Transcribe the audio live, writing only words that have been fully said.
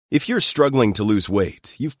If you're struggling to lose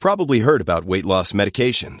weight, you've probably heard about weight loss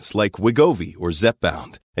medications like Wegovy or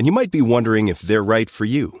Zepbound, and you might be wondering if they're right for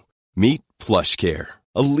you. Meet PlushCare,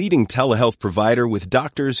 a leading telehealth provider with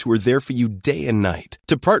doctors who are there for you day and night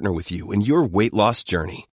to partner with you in your weight loss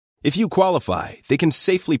journey. If you qualify, they can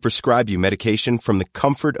safely prescribe you medication from the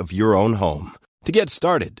comfort of your own home. To get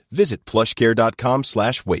started, visit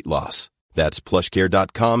plushcare.com/weightloss. That's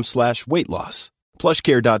plushcare.com/weightloss.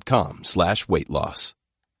 plushcare.com/weightloss.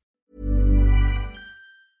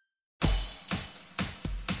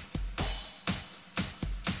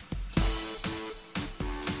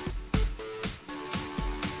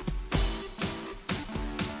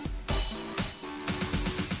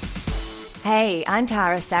 Hey, I'm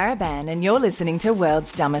Tara Saraban, and you're listening to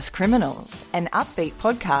World's Dumbest Criminals, an upbeat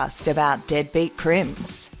podcast about deadbeat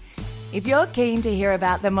crims. If you're keen to hear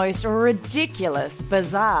about the most ridiculous,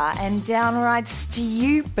 bizarre, and downright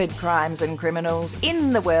stupid crimes and criminals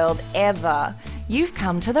in the world ever, you've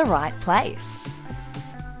come to the right place.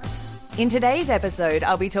 In today's episode,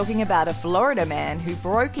 I'll be talking about a Florida man who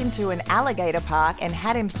broke into an alligator park and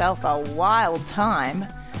had himself a wild time,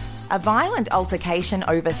 a violent altercation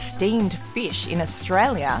over steamed fish in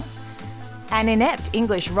Australia, an inept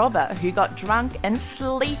English robber who got drunk and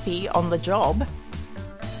sleepy on the job,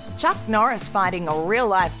 Chuck Norris fighting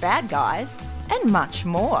real-life bad guys, and much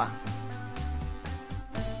more.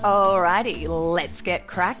 Alrighty, let's get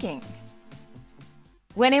cracking.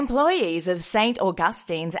 When employees of St.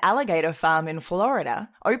 Augustine's Alligator Farm in Florida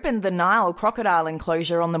opened the Nile crocodile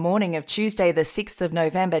enclosure on the morning of Tuesday the 6th of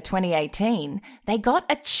November 2018, they got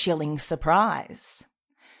a chilling surprise.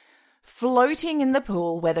 Floating in the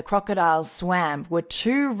pool where the crocodiles swam were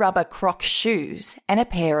 2 rubber Croc shoes and a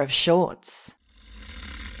pair of shorts.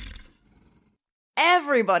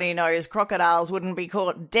 Everybody knows crocodiles wouldn't be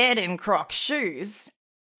caught dead in Croc shoes,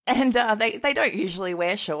 and they don't usually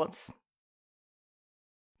wear shorts.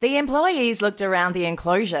 The employees looked around the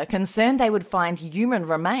enclosure, concerned they would find human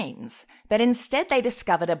remains, but instead they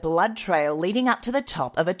discovered a blood trail leading up to the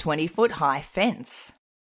top of a 20-foot-high fence.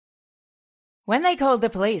 When they called the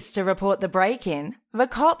police to report the break-in, the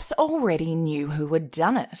cops already knew who had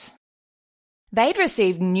done it. They'd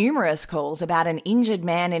received numerous calls about an injured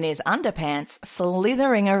man in his underpants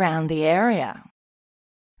slithering around the area.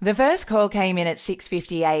 The first call came in at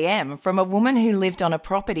 6:50 a.m. from a woman who lived on a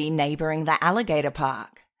property neighbouring the alligator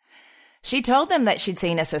park. She told them that she'd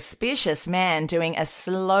seen a suspicious man doing a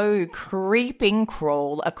slow, creeping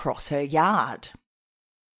crawl across her yard.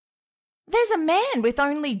 "There's a man with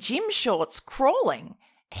only gym shorts crawling.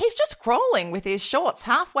 He's just crawling with his shorts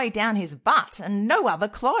halfway down his butt and no other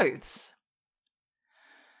clothes."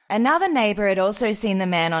 Another neighbour had also seen the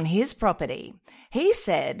man on his property. He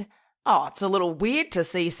said, "Oh, it's a little weird to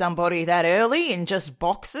see somebody that early in just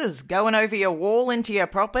boxers going over your wall into your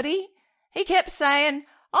property." He kept saying,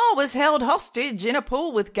 "I was held hostage in a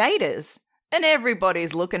pool with gators." And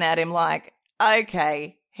everybody's looking at him like,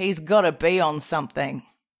 okay, he's got to be on something.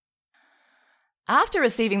 After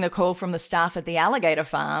receiving the call from the staff at the alligator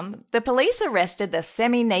farm, the police arrested the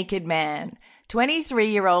semi-naked man,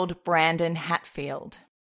 23-year-old Brandon Hatfield.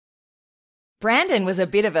 Brandon was a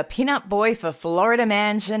bit of a pin-up boy for Florida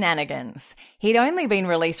man shenanigans. He'd only been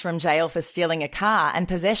released from jail for stealing a car and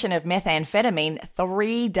possession of methamphetamine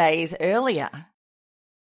 3 days earlier.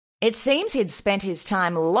 It seems he'd spent his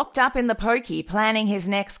time locked up in the pokey planning his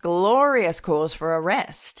next glorious cause for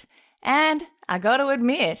arrest. And I got to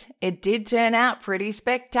admit, it did turn out pretty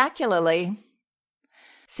spectacularly.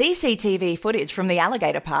 CCTV footage from the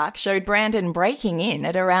alligator park showed Brandon breaking in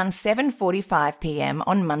at around 7:45 p.m.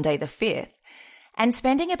 on Monday the 5th and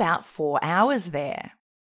spending about 4 hours there.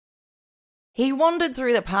 He wandered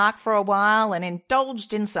through the park for a while and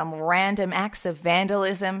indulged in some random acts of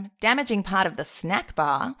vandalism, damaging part of the snack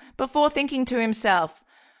bar, before thinking to himself,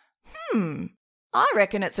 I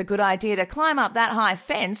reckon it's a good idea to climb up that high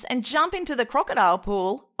fence and jump into the crocodile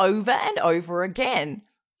pool over and over again.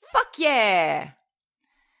 Fuck yeah!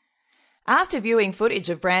 After viewing footage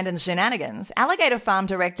of Brandon's shenanigans, Alligator Farm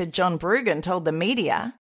director John Brugan told the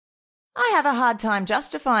media, "I have a hard time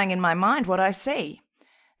justifying in my mind what I see.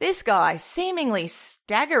 This guy seemingly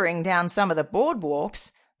staggering down some of the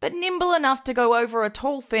boardwalks, but nimble enough to go over a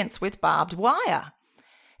tall fence with barbed wire.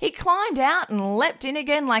 He climbed out and leapt in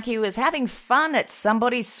again like he was having fun at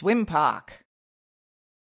somebody's swim park."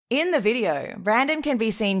 In the video, Brandon can be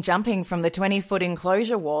seen jumping from the 20-foot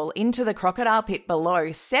enclosure wall into the crocodile pit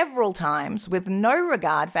below several times with no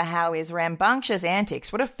regard for how his rambunctious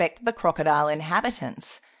antics would affect the crocodile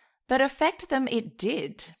inhabitants. But affect them it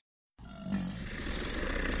did.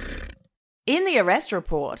 In the arrest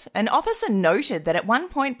report, an officer noted that at one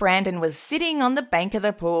point Brandon was sitting on the bank of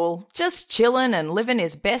the pool, just chilling and living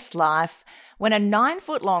his best life, when a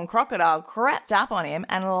 9-foot-long crocodile crept up on him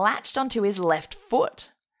and latched onto his left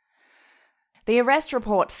foot. The arrest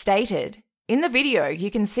report stated, "In the video,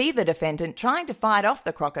 you can see the defendant trying to fight off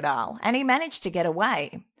the crocodile, and he managed to get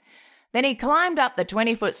away. Then he climbed up the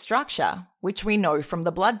 20-foot structure, which we know from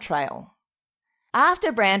the blood trail."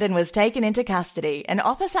 After Brandon was taken into custody, an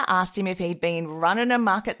officer asked him if he'd been running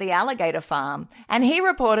amok at the alligator farm, and he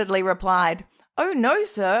reportedly replied, "Oh no,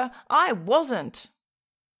 sir, I wasn't."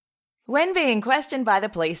 When being questioned by the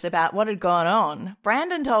police about what had gone on,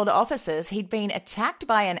 Brandon told officers he'd been attacked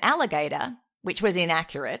by an alligator, which was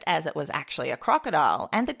inaccurate as it was actually a crocodile,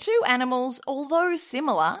 and the two animals, although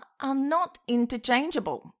similar, are not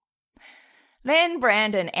interchangeable. Then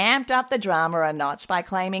Brandon amped up the drama a notch by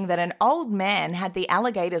claiming that an old man had the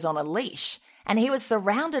alligators on a leash, and he was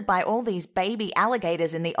surrounded by all these baby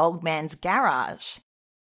alligators in the old man's garage.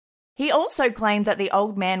 He also claimed that the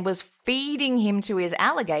old man was feeding him to his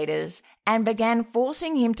alligators and began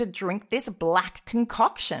forcing him to drink this black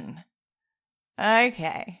concoction.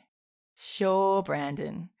 Okay. Sure,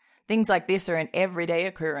 Brandon. Things like this are an everyday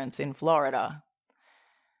occurrence in Florida.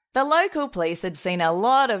 The local police had seen a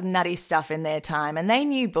lot of nutty stuff in their time, and they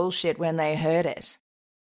knew bullshit when they heard it.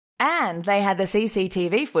 And they had the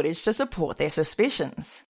CCTV footage to support their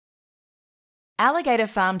suspicions. Alligator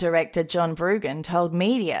Farm director John Brugan told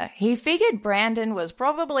media he figured Brandon was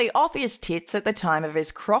probably off his tits at the time of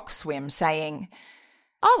his croc swim, saying,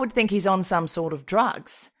 "I would think he's on some sort of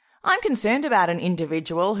drugs. I'm concerned about an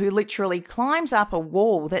individual who literally climbs up a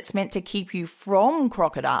wall that's meant to keep you from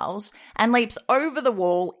crocodiles and leaps over the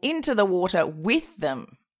wall into the water with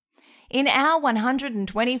them. In our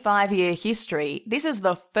 125-year history, this is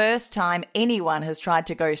the first time anyone has tried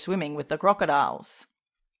to go swimming with the crocodiles."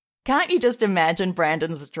 Can't you just imagine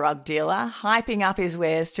Brandon's drug dealer hyping up his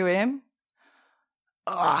wares to him?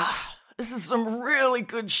 This is some really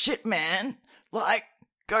good shit, man. Like,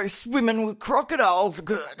 go swimming with crocodiles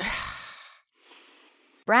good.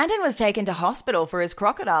 Brandon was taken to hospital for his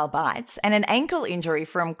crocodile bites and an ankle injury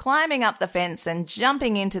from climbing up the fence and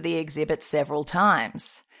jumping into the exhibit several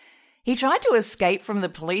times. He tried to escape from the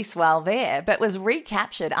police while there, but was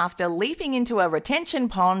recaptured after leaping into a retention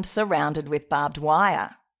pond surrounded with barbed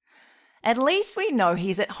wire. At least we know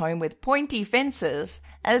he's at home with pointy fences,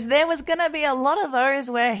 as there was going to be a lot of those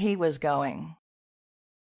where he was going.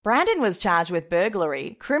 Brandon was charged with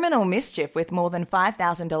burglary, criminal mischief with more than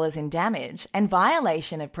 $5,000 in damage, and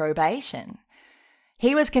violation of probation.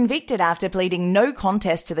 He was convicted after pleading no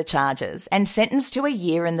contest to the charges and sentenced to a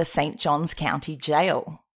year in the St. Johns County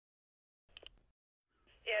Jail.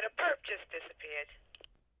 Yeah, the perp just disappeared.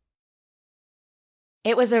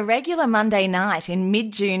 It was a regular Monday night in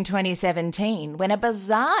mid-June 2017 when a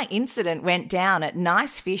bizarre incident went down at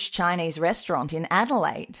Nice Fish Chinese restaurant in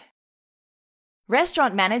Adelaide.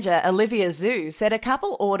 Restaurant manager Olivia Zhu said a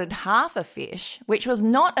couple ordered half a fish, which was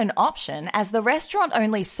not an option as the restaurant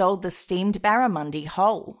only sold the steamed barramundi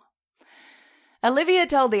whole. Olivia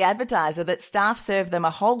told the advertiser that staff served them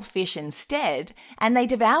a whole fish instead, and they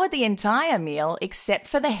devoured the entire meal except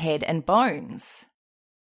for the head and bones.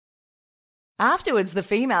 Afterwards, the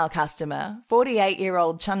female customer,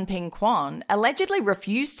 48-year-old Chun Ping Quan, allegedly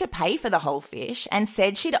refused to pay for the whole fish and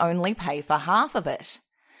said she'd only pay for half of it.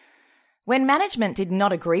 When management did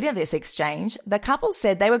not agree to this exchange, the couple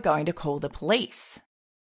said they were going to call the police.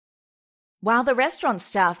 While the restaurant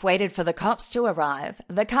staff waited for the cops to arrive,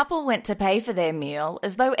 the couple went to pay for their meal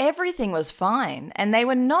as though everything was fine and they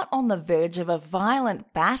were not on the verge of a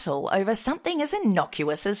violent battle over something as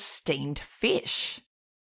innocuous as steamed fish.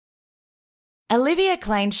 Olivia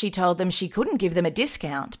claimed she told them she couldn't give them a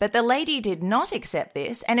discount, but the lady did not accept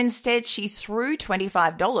this and instead she threw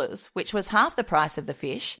 $25, which was half the price of the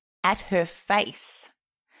fish, at her face.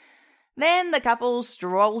 Then the couple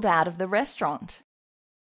strolled out of the restaurant.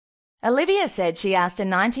 Olivia said she asked a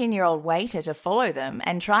 19-year-old waiter to follow them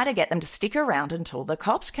and try to get them to stick around until the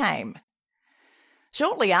cops came.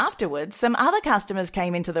 Shortly afterwards, some other customers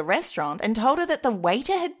came into the restaurant and told her that the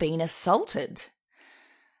waiter had been assaulted.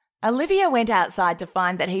 Olivia went outside to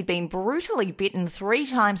find that he'd been brutally bitten 3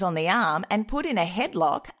 times on the arm and put in a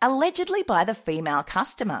headlock, allegedly by the female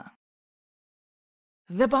customer.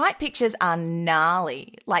 The bite pictures are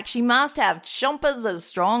gnarly, like she must have chompers as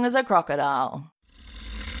strong as a crocodile.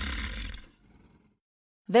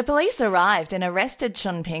 The police arrived and arrested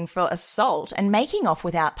Chun Ping for assault and making off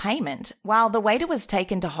without payment, while the waiter was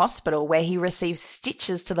taken to hospital where he received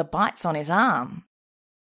stitches to the bites on his arm.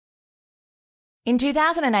 In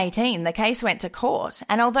 2018, the case went to court,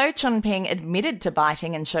 and although Chun Ping admitted to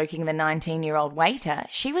biting and choking the 19-year-old waiter,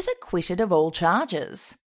 she was acquitted of all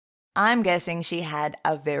charges. I'm guessing she had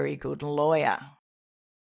a very good lawyer.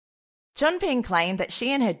 Chun Ping claimed that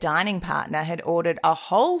she and her dining partner had ordered a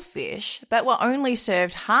whole fish but were only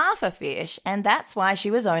served half a fish, and that's why she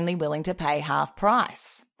was only willing to pay half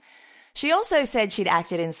price. She also said she'd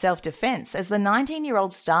acted in self-defense as the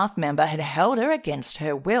 19-year-old staff member had held her against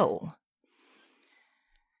her will.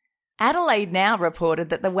 Adelaide Now reported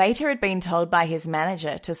that the waiter had been told by his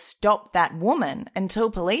manager to stop that woman until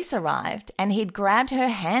police arrived, and he'd grabbed her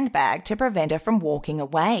handbag to prevent her from walking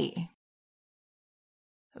away.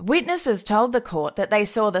 Witnesses told the court that they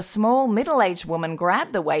saw the small middle-aged woman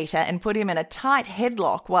grab the waiter and put him in a tight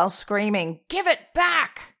headlock while screaming, "Give it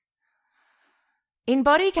back!" In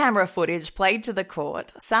body camera footage played to the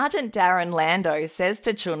court, Sergeant Darren Lando says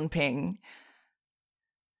to Chun Ping,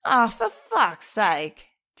 "Oh, for fuck's sake.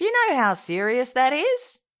 Do you know how serious that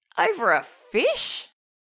is? Over a fish?"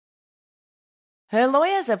 Her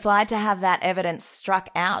lawyers applied to have that evidence struck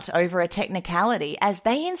out over a technicality as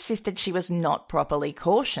they insisted she was not properly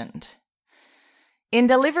cautioned. In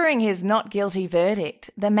delivering his not guilty verdict,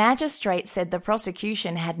 the magistrate said the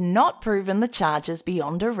prosecution had not proven the charges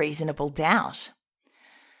beyond a reasonable doubt.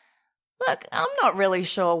 Look, I'm not really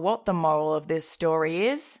sure what the moral of this story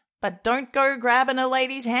is, but don't go grabbing a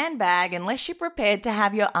lady's handbag unless you're prepared to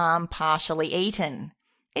have your arm partially eaten.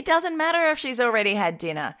 It doesn't matter if she's already had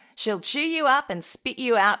dinner. She'll chew you up and spit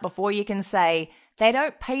you out before you can say, "They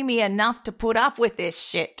don't pay me enough to put up with this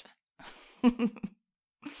shit."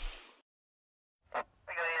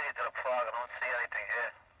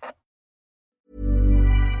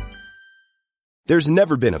 There's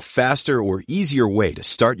never been a faster or easier way to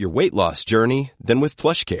start your weight loss journey than with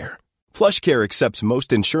PlushCare. PlushCare accepts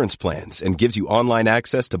most insurance plans and gives you online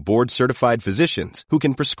access to board-certified physicians who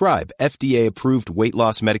can prescribe FDA-approved weight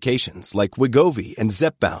loss medications like Wegovy and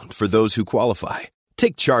Zepbound for those who qualify.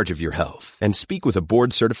 Take charge of your health and speak with a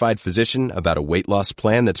board-certified physician about a weight loss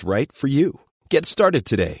plan that's right for you. Get started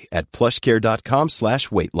today at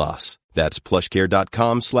plushcare.com/weight loss. That's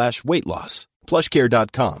plushcare.com/weight loss.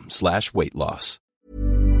 plushcare.com/weight loss.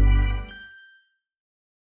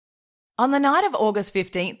 On the night of August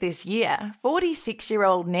 15th this year,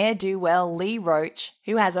 46-year-old ne'er-do-well Lee Roach,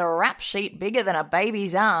 who has a rap sheet bigger than a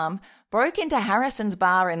baby's arm, broke into Harrison's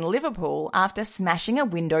Bar in Liverpool after smashing a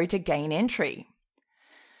window to gain entry.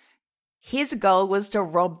 His goal was to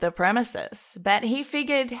rob the premises, but he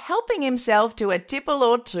figured helping himself to a tipple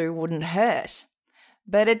or two wouldn't hurt.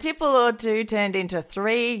 But a tipple or two turned into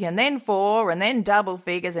 3, and then 4, and then double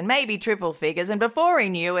figures, and maybe triple figures, and before he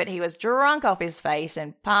knew it, he was drunk off his face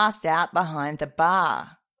and passed out behind the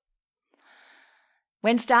bar.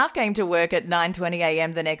 When staff came to work at 9:20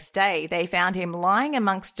 a.m. the next day, they found him lying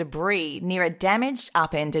amongst debris near a damaged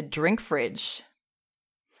upended drink fridge.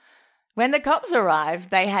 When the cops arrived,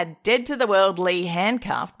 they had dead-to-the-world Lee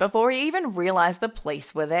handcuffed before he even realised the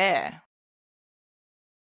police were there.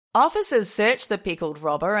 Officers searched the pickled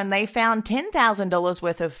robber and they found $10,000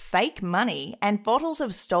 worth of fake money and bottles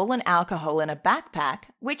of stolen alcohol in a backpack,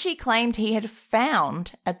 which he claimed he had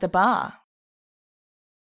found at the bar.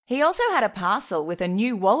 He also had a parcel with a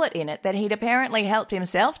new wallet in it that he'd apparently helped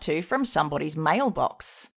himself to from somebody's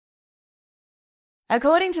mailbox.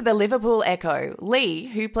 According to the Liverpool Echo, Lee,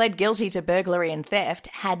 who pled guilty to burglary and theft,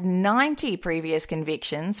 had 90 previous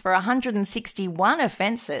convictions for 161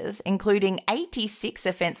 offences, including 86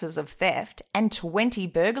 offences of theft and 20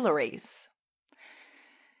 burglaries.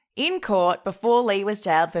 In court, before Lee was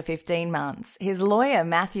jailed for 15 months, his lawyer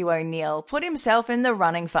Matthew O'Neill put himself in the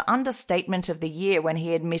running for Understatement of the Year when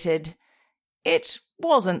he admitted, "It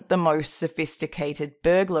wasn't the most sophisticated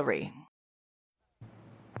burglary."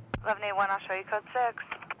 1181, I'll show you code 6.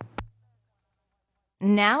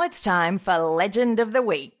 Now it's time for Legend of the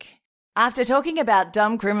Week. After talking about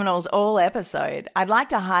dumb criminals all episode, I'd like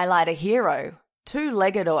to highlight a hero,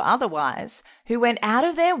 two-legged or otherwise, who went out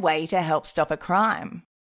of their way to help stop a crime.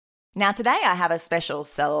 Now today I have a special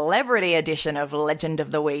celebrity edition of Legend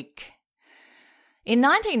of the Week. In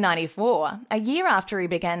 1994, a year after he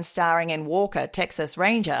began starring in Walker, Texas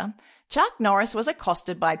Ranger, Chuck Norris was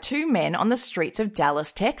accosted by two men on the streets of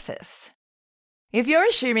Dallas, Texas. If you're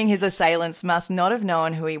assuming his assailants must not have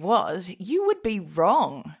known who he was, you would be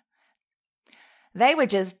wrong. They were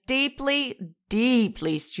just deeply,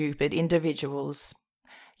 deeply stupid individuals.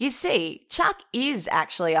 You see, Chuck is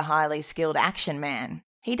actually a highly skilled action man.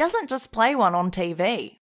 He doesn't just play one on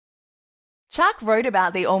TV. Chuck wrote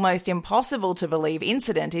about the almost impossible to believe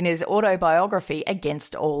incident in his autobiography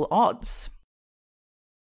Against All Odds.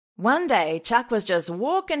 One day, Chuck was just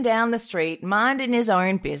walking down the street, minding his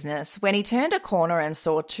own business, when he turned a corner and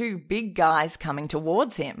saw two big guys coming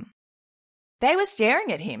towards him. They were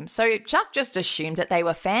staring at him, so Chuck just assumed that they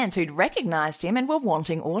were fans who'd recognised him and were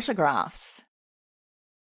wanting autographs.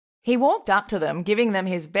 He walked up to them, giving them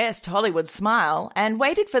his best Hollywood smile, and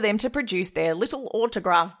waited for them to produce their little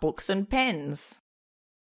autograph books and pens.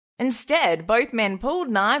 Instead, both men pulled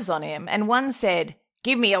knives on him, and one said,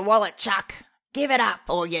 "Give me your wallet, Chuck. Give it up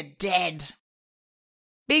or you're dead."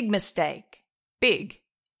 Big mistake. Big.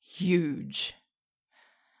 Huge.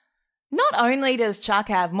 Not only does Chuck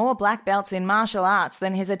have more black belts in martial arts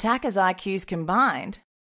than his attackers' IQs combined,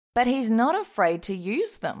 but he's not afraid to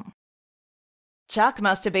use them. Chuck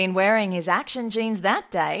must have been wearing his action jeans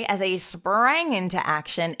that day as he sprang into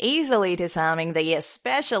action, easily disarming the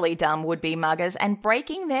especially dumb would-be muggers and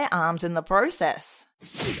breaking their arms in the process.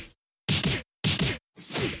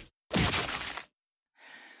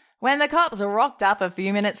 When the cops rocked up a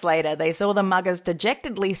few minutes later, they saw the muggers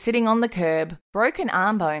dejectedly sitting on the curb, broken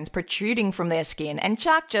arm bones protruding from their skin, and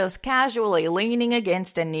Chuck just casually leaning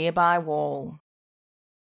against a nearby wall.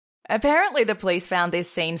 Apparently, the police found this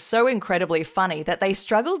scene so incredibly funny that they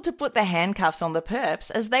struggled to put the handcuffs on the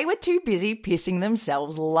perps as they were too busy pissing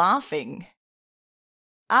themselves laughing.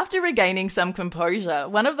 After regaining some composure,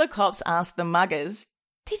 one of the cops asked the muggers,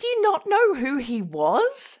 "Did you not know who he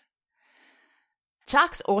was?"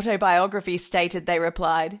 Chuck's autobiography stated they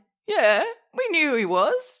replied, "Yeah, we knew who he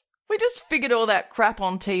was. We just figured all that crap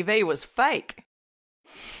on TV was fake."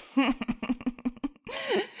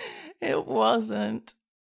 It wasn't.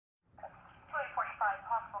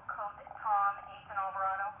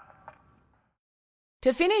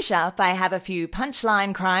 To finish up, I have a few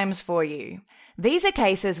punchline crimes for you. These are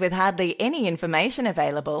cases with hardly any information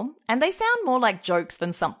available, and they sound more like jokes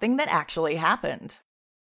than something that actually happened.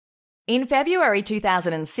 In February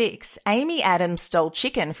 2006, Amy Adams stole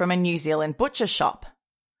chicken from a New Zealand butcher shop.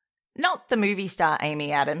 Not the movie star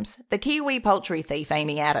Amy Adams, the Kiwi poultry thief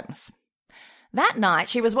Amy Adams. That night,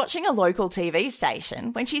 she was watching a local TV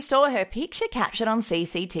station when she saw her picture captured on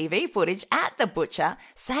CCTV footage at the butcher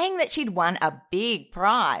saying that she'd won a big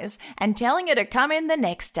prize and telling her to come in the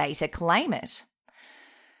next day to claim it.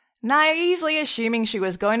 Naively assuming she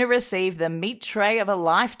was going to receive the meat tray of a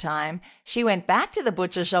lifetime, she went back to the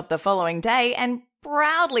butcher shop the following day and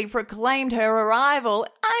proudly proclaimed her arrival.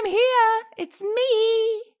 "I'm here! It's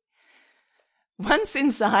me!" Once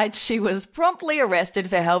inside, she was promptly arrested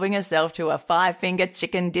for helping herself to a 5-finger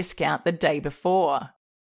chicken discount the day before.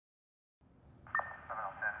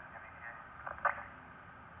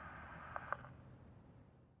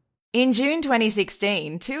 In June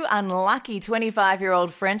 2016, two unlucky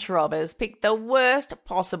 25-year-old French robbers picked the worst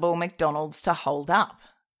possible McDonald's to hold up.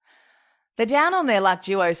 The down-on-their-luck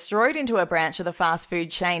duo strode into a branch of the fast food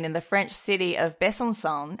chain in the French city of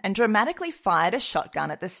Besançon and dramatically fired a shotgun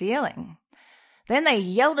at the ceiling. Then they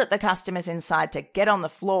yelled at the customers inside to get on the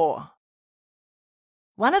floor.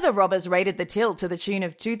 One of the robbers raided the till to the tune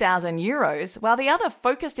of €2,000, while the other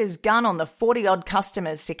focused his gun on the 40-odd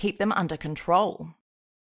customers to keep them under control.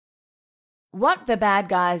 What the bad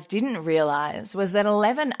guys didn't realise was that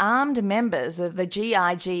 11 armed members of the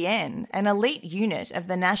GIGN, an elite unit of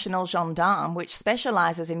the National Gendarme which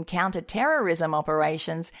specialises in counter-terrorism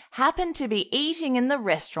operations, happened to be eating in the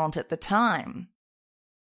restaurant at the time.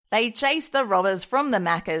 They chased the robbers from the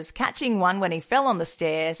Maccas, catching one when he fell on the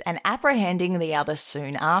stairs and apprehending the other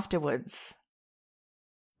soon afterwards.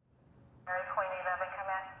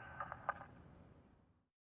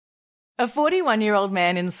 A 41-year-old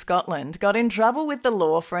man in Scotland got in trouble with the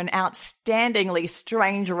law for an outstandingly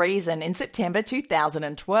strange reason in September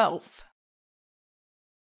 2012.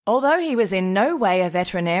 Although he was in no way a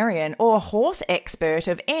veterinarian or horse expert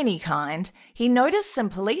of any kind, he noticed some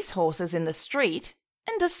police horses in the street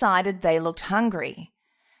and decided they looked hungry.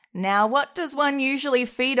 Now, what does one usually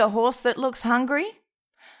feed a horse that looks hungry?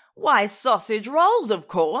 Why, sausage rolls, of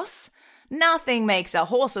course. Nothing makes a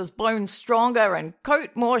horse's bones stronger and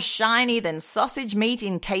coat more shiny than sausage meat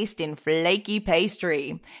encased in flaky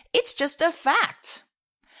pastry. It's just a fact.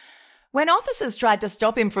 When officers tried to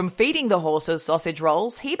stop him from feeding the horses sausage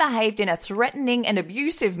rolls, he behaved in a threatening and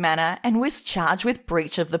abusive manner and was charged with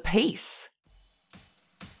breach of the peace.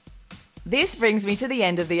 This brings me to the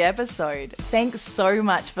end of the episode. Thanks so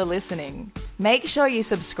much for listening. Make sure you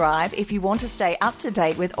subscribe if you want to stay up to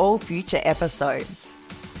date with all future episodes.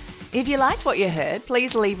 If you liked what you heard,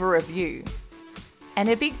 please leave a review. And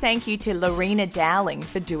a big thank you to Lorena Dowling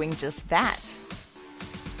for doing just that.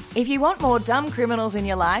 If you want more dumb criminals in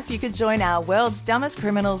your life, you could join our World's Dumbest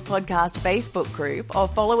Criminals podcast Facebook group or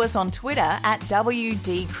follow us on Twitter at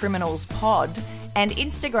WDCriminalsPod and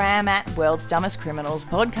Instagram at World's Dumbest Criminals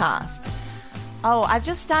Podcast. Oh, I've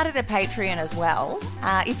just started a Patreon as well.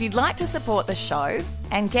 If you'd like to support the show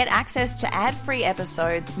and get access to ad-free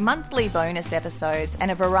episodes, monthly bonus episodes, and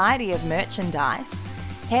a variety of merchandise,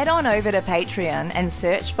 head on over to Patreon and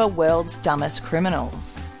search for World's Dumbest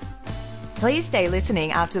Criminals. Please stay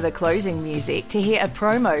listening after the closing music to hear a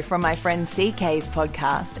promo from my friend CK's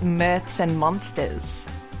podcast, Mirths and Monsters.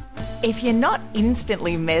 If you're not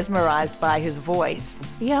instantly mesmerised by his voice,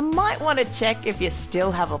 you might want to check if you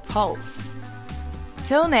still have a pulse.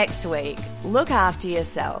 Till next week, look after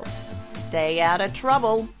yourself, stay out of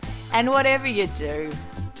trouble, and whatever you do,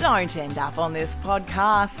 don't end up on this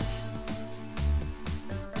podcast.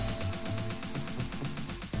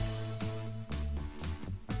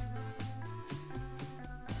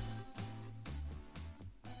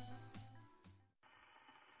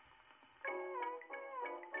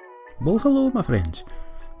 Well, hello, my friends.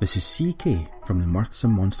 This is CK from the Mirths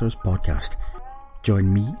and Monsters podcast.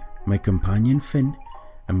 Join me, my companion Finn,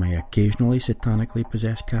 and my occasionally satanically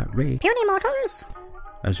possessed cat Ray, Puny mortals,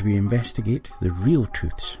 as we investigate the real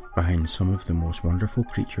truths behind some of the most wonderful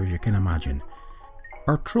creatures you can imagine.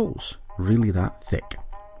 Are trolls really that thick?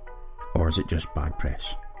 Or is it just bad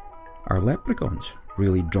press? Are leprechauns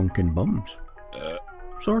really drunken bums?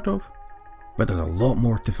 Sort of. But there's a lot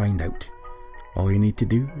more to find out. All you need to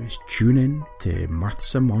do is tune in to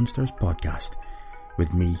Mirths and Monsters podcast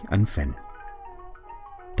with me and Finn.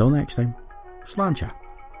 Till next time, sláinte.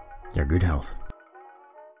 Your good health.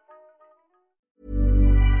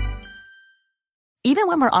 Even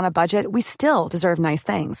when we're on a budget, we still deserve nice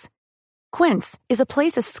things. Quince is a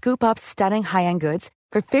place to scoop up stunning high-end goods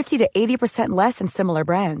for 50 to 80% less than similar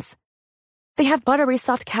brands. They have buttery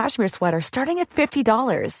soft cashmere sweaters starting at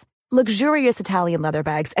 $50, luxurious Italian leather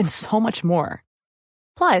bags, and so much more.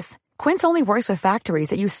 Plus, Quince only works with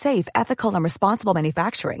factories that use safe, ethical, and responsible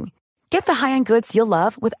manufacturing. Get the high-end goods you'll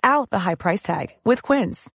love without the high price tag with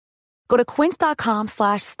Quince. Go to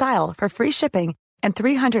quince.com/style for free shipping and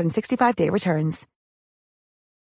 365-day returns.